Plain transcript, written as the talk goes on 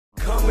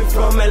me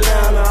from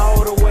Atlanta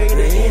all the way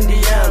to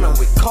Indiana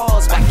with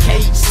cars by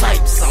cage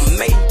sipes. I'm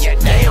made, yeah,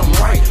 damn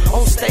right.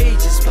 On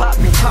stages,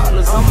 popping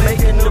collars, I'm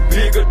making a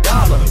bigger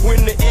dollar.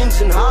 When the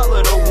engine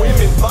holler, the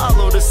women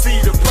follow to see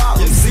the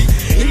problem. See,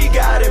 he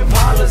got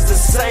Impalas the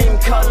same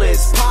color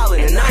as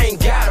pollen, and I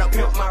ain't gotta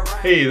pimp my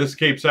ride. Hey, this is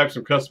Cape Sipes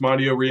from Custom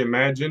Audio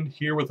Reimagined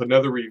here with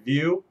another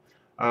review.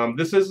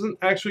 This isn't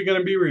actually going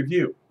to be a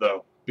review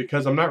though,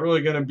 because I'm not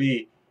really going to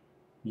be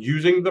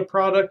using the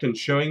product and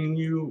showing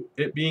you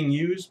it being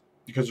used,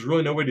 because there's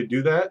really no way to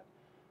do that.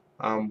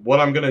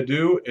 What I'm going to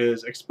do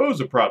is expose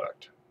the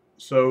product.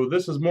 So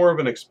this is more of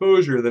an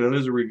exposure than it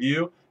is a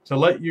review, to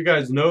let you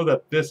guys know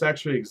that this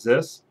actually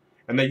exists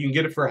and that you can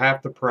get it for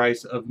half the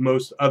price of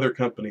most other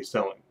companies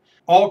selling.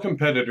 All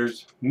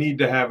competitors need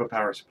to have a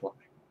power supply.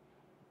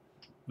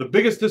 The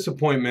biggest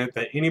disappointment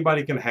that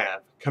anybody can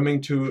have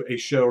coming to a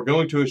show or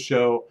going to a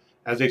show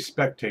as a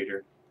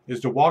spectator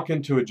is to walk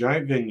into a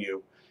giant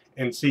venue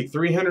and see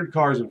 300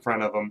 cars in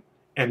front of them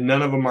and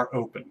none of them are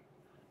open.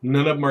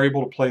 None of them are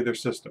able to play their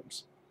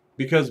systems,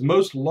 because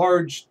most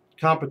large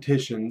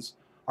competitions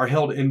are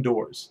held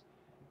indoors,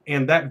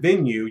 and that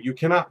venue, you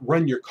cannot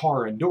run your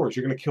car indoors.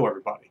 You're going to kill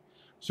everybody.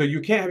 So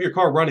you can't have your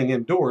car running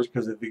indoors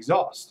because of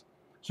exhaust.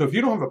 So if you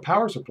don't have a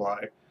power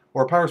supply,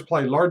 or a power supply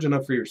large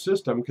enough for your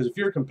system, because if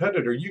you're a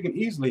competitor, you can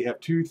easily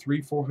have 200,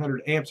 300,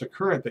 400 amps of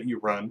current that you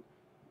run,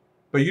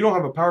 but you don't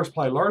have a power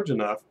supply large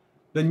enough,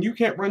 then you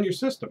can't run your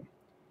system.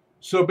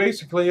 So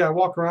basically, I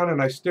walk around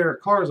and I stare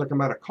at cars like I'm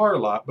at a car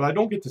lot, but I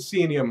don't get to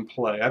see any of them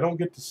play. I don't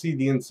get to see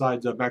the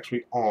insides of them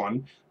actually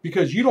on,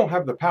 because you don't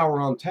have the power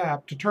on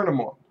tap to turn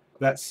them on.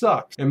 That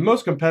sucks. And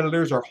most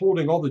competitors are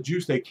holding all the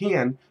juice they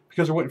can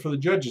because they're waiting for the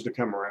judges to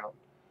come around.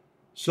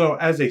 So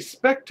as a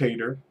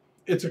spectator,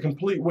 it's a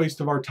complete waste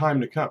of our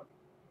time to come.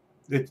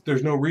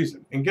 There's no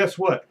reason. And guess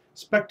what?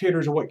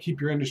 Spectators are what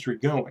keep your industry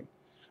going.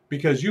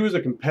 Because you as a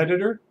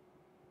competitor,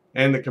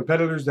 and the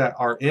competitors that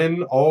are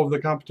in all of the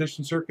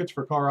competition circuits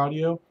for car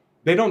audio,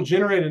 they don't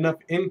generate enough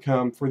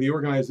income for the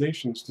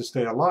organizations to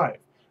stay alive.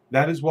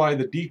 That is why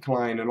the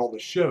decline in all the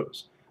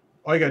shows.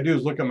 All you gotta do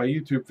is look at my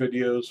YouTube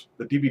videos,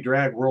 the DB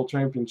Drag World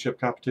Championship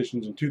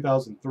competitions in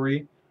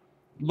 2003.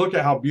 Look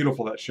at how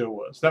beautiful that show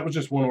was. That was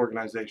just one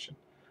organization.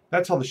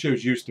 That's how the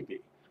shows used to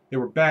be. They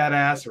were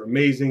badass, they were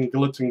amazing,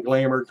 glitz and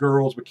glamour,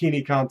 girls,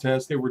 bikini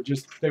contests. They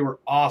were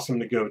awesome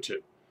to go to.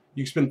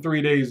 You spend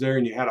 3 days there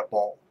and you had a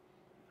ball.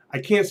 I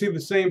can't say the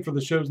same for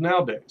the shows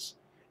nowadays.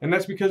 And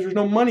that's because there's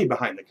no money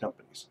behind the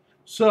companies.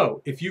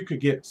 So if you could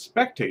get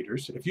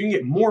spectators, if you can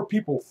get more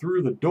people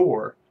through the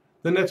door,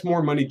 then that's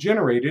more money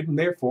generated, and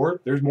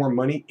therefore there's more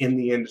money in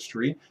the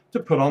industry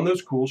to put on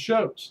those cool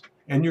shows.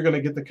 And you're going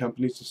to get the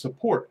companies to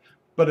support.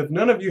 But if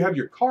none of you have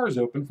your cars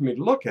open for me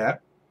to look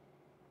at,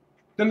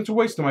 then it's a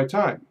waste of my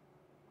time.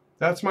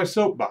 That's my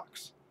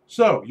soapbox.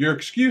 So your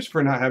excuse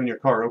for not having your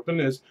car open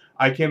is,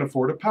 I can't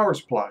afford a power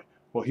supply.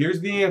 Well, here's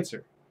the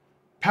answer.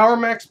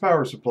 PowerMax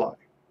power supply.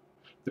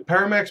 The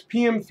PowerMax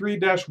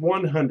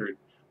PM3-100,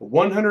 a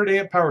 100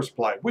 amp power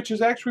supply, which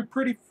is actually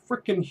pretty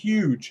freaking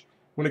huge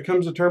when it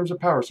comes to terms of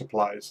power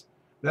supplies.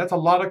 That's a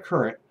lot of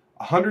current,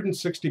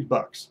 160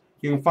 bucks.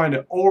 You can find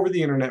it all over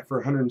the internet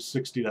for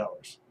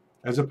 $160,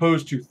 as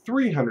opposed to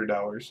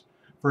 $300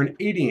 for an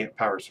 80 amp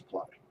power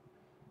supply.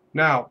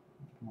 Now,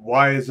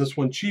 why is this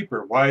one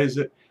cheaper? Why is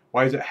it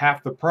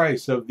half the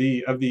price of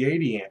the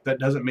 80 amp? That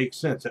doesn't make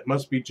sense. It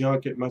must be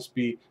junk. It must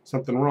be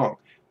something wrong.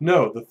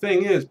 No, the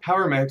thing is,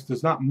 PowerMax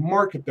does not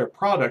market their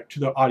product to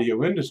the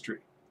audio industry.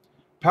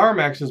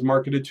 PowerMax is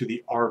marketed to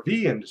the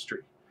RV industry.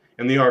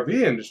 In the RV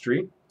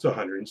industry, it's a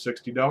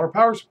 $160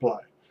 power supply.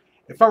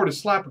 If I were to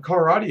slap a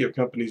car audio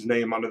company's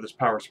name onto this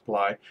power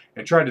supply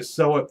and try to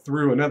sell it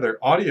through another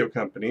audio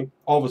company,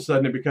 all of a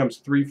sudden it becomes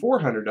 $300,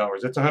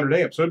 $400. That's 100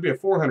 amps, so it'd be a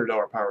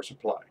 $400 power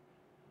supply.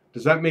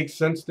 Does that make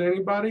sense to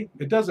anybody?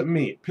 It doesn't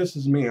me. It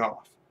pisses me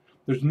off.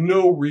 There's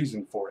no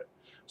reason for it.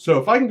 So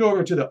if I can go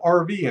over to the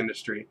RV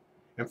industry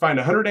and find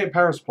a 100 amp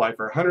power supply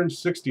for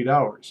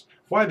 $160,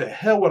 why the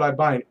hell would I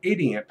buy an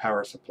 80 amp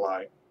power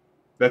supply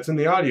that's in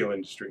the audio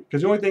industry?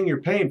 Because the only thing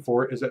you're paying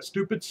for is that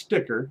stupid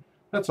sticker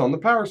that's on the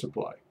power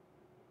supply.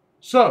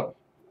 So,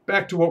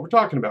 back to what we're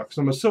talking about, because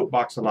I'm a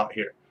soapbox a lot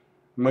here.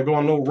 I'm going to go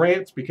on little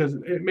rants because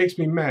it makes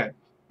me mad.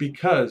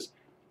 Because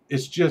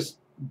it's just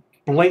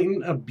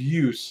blatant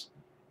abuse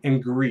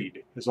and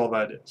greed is all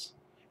that is.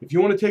 If you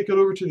want to take it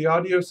over to the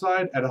audio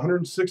side at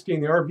 160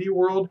 in the RV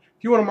world,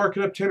 if you want to mark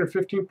it up 10 or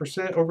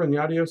 15% over in the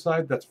audio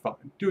side, that's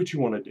fine. Do what you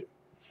want to do.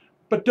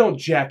 But don't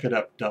jack it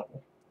up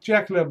double.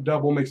 Jacking it up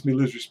double makes me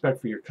lose respect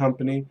for your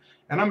company,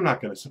 and I'm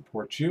not going to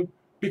support you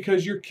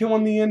because you're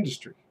killing the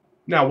industry.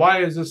 Now,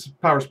 why is this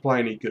power supply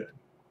any good?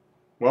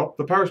 Well,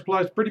 the power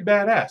supply is pretty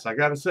badass, I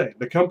gotta say.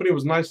 The company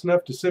was nice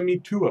enough to send me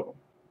 2 of them.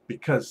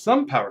 Because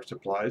some power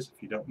supplies,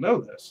 if you don't know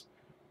this,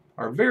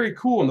 are very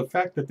cool in the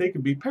fact that they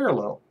can be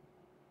parallel.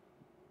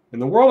 In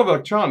the world of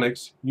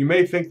electronics, you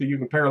may think that you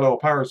can parallel a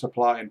power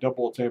supply and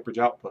double its amperage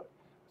output.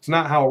 It's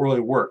not how it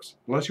really works.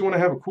 Unless you want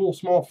to have a cool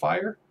small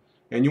fire,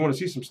 and you want to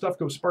see some stuff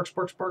go spark,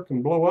 spark, spark,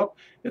 and blow up,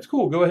 it's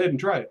cool, go ahead and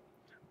try it.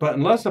 But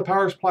unless the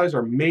power supplies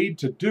are made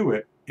to do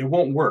it, it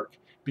won't work.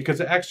 because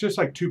it acts just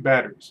like two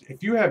batteries.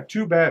 If you have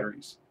two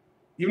batteries,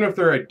 even if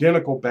they're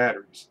identical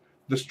batteries,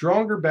 the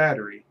stronger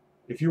battery,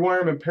 if you wire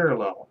them in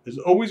parallel, is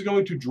always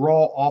going to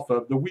draw off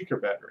of the weaker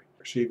battery.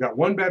 So you've got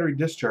one battery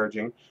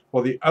discharging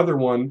while the other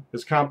one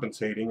is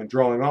compensating and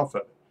drawing off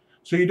of it.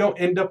 So you don't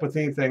end up with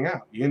anything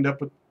out. You end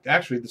up with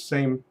actually the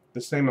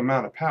same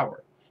amount of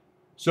power.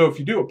 So if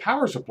you do a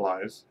power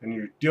supplies and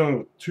you're dealing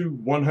with two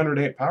 100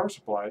 amp power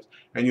supplies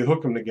and you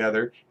hook them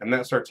together and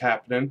that starts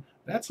happening,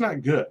 that's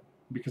not good,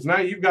 because now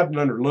you've got an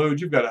under load,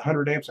 you've got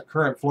 100 amps of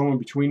current flowing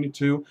between the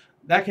two.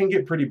 That can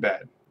get pretty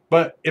bad.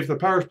 But if the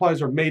power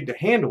supplies are made to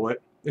handle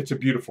it, it's a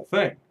beautiful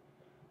thing.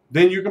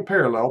 Then you can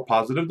parallel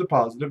positive to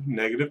positive,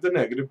 negative to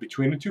negative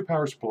between the two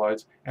power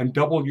supplies and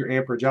double your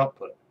amperage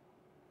output.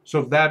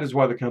 So that is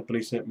why the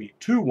company sent me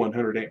two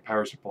 100 amp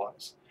power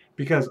supplies,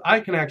 because I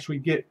can actually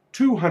get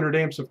 200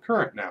 amps of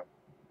current now.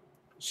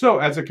 So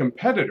as a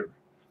competitor,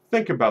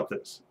 think about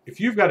this. If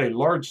you've got a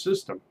large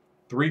system,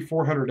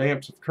 300-400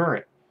 amps of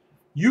current,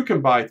 you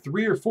can buy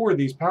 3 or 4 of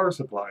these power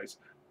supplies,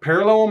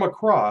 parallel them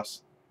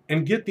across,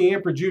 and get the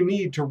amperage you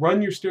need to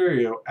run your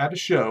stereo at a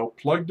show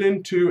plugged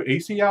into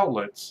AC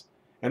outlets,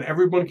 and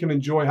everyone can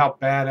enjoy how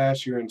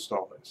badass your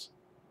install is.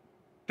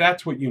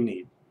 That's what you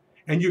need.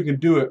 And you can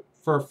do it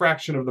for a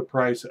fraction of the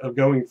price of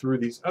going through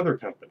these other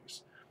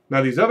companies.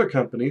 Now, these other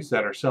companies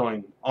that are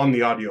selling on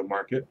the audio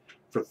market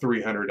for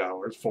 $300,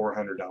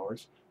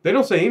 $400, they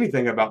don't say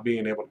anything about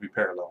being able to be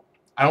parallel.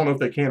 I don't know if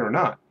they can or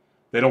not.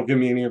 They don't give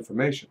me any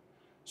information.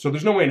 So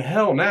there's no way in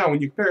hell now, when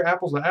you compare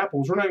apples to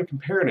apples, we're not even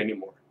comparing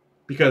anymore.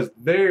 Because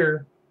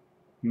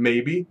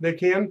maybe they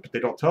can, but they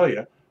don't tell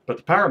you. But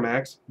the Power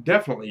Max,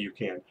 definitely you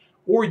can.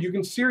 Or you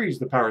can series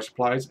the power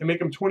supplies and make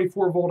them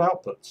 24-volt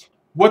outputs.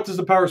 What does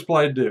the power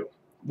supply do?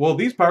 Well,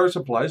 these power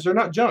supplies, they're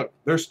not junk.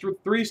 There's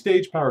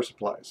 3-stage power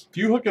supplies. If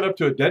you hook it up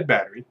to a dead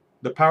battery,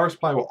 the power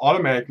supply will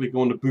automatically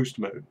go into boost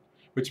mode,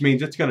 which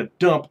means it's going to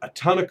dump a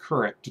ton of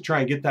current to try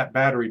and get that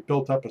battery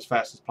built up as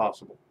fast as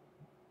possible.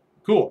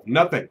 Cool,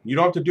 nothing. You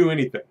don't have to do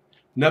anything.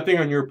 Nothing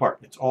on your part.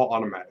 It's all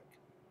automatic.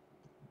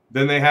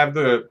 Then they have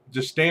the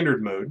just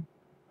standard mode,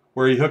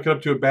 where you hook it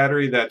up to a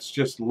battery that's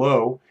just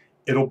low,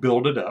 it'll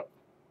build it up.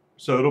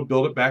 So it'll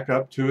build it back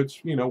up to its,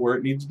 where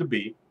it needs to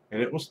be,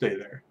 and it will stay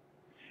there.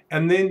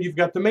 And then you've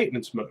got the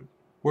maintenance mode,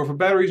 where if a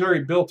battery's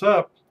already built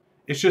up,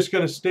 it's just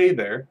going to stay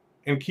there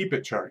and keep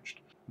it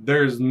charged.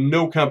 There's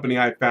no company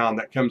I've found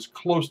that comes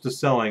close to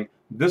selling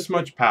this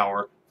much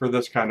power for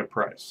this kind of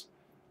price.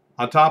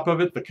 On top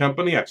of it, the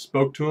company, I've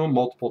spoke to them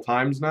multiple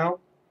times now,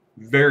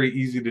 very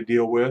easy to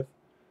deal with.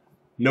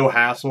 No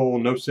hassle,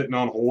 no sitting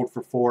on hold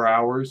for 4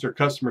 hours. Their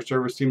customer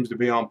service seems to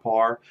be on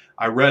par.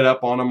 I read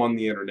up on them on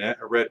the internet.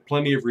 I read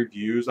plenty of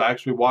reviews. I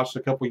actually watched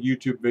a couple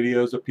YouTube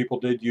videos that people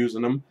did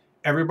using them.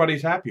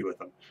 Everybody's happy with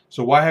them.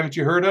 So why haven't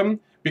you heard of them?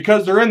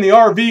 Because they're in the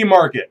RV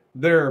market.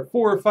 There are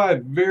 4 or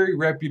 5 very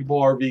reputable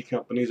RV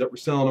companies that were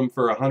selling them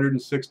for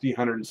 $160,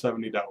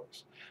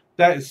 $170.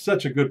 That is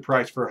such a good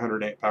price for a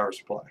 100 amp power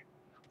supply.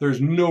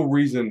 There's no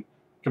reason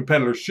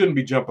competitors shouldn't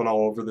be jumping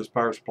all over this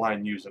power supply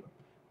and using them.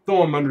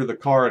 Throw them under the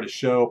car at a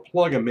show,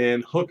 plug them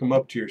in, hook them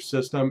up to your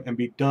system, and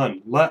be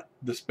done. Let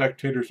the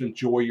spectators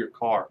enjoy your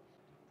car.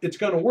 It's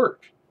going to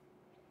work.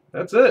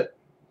 That's it.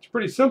 It's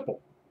pretty simple.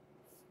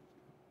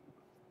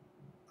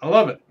 I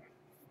love it.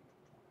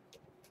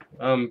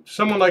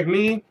 Someone like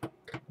me,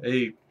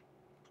 a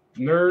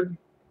nerd,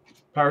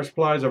 power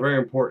supplies are very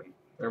important.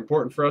 They're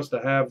important for us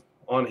to have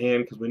on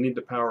hand because we need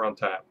the power on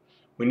tap.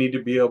 We need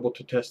to be able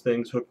to test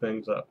things, hook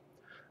things up.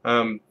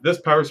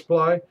 This power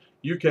supply,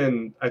 you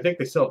can, I think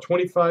they sell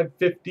 25,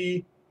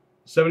 50,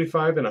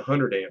 75, and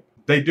 100 amp.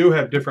 They do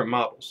have different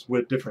models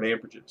with different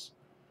amperages.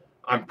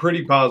 I'm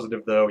pretty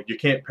positive, though, you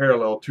can't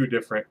parallel 2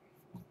 different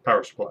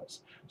power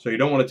supplies. So you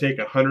don't want to take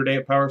a 100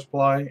 amp power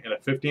supply and a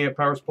 50 amp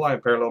power supply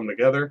and parallel them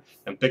together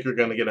and think you're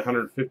going to get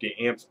 150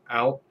 amps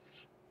out.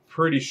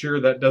 Pretty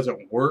sure that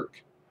doesn't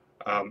work.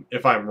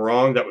 If I'm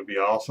wrong, that would be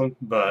awesome,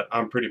 but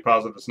I'm pretty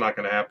positive it's not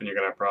going to happen. You're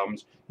going to have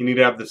problems. You need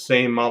to have the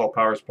same model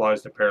power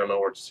supplies to parallel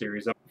or to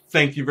series them.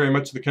 Thank you very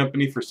much to the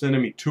company for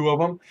sending me 2 of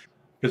them,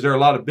 because there are a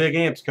lot of big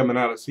amps coming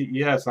out at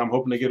CES I'm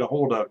hoping to get a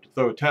hold of to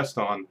throw a test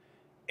on.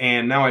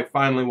 And now I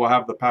finally will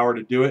have the power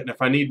to do it. And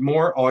if I need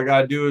more, all I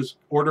got to do is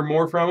order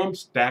more from them,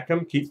 stack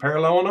them, keep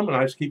paralleling them, and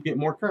I just keep getting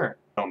more current.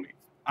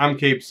 I'm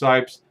Cabe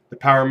Sipes. The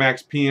Power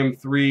Max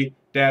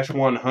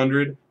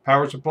PM3-100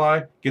 power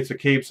supply gets a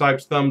Cabe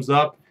Sipes thumbs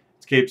up.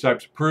 It's Cabe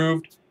Sipes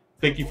approved.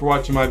 Thank you for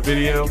watching my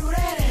video.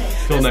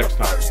 Till next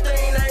time.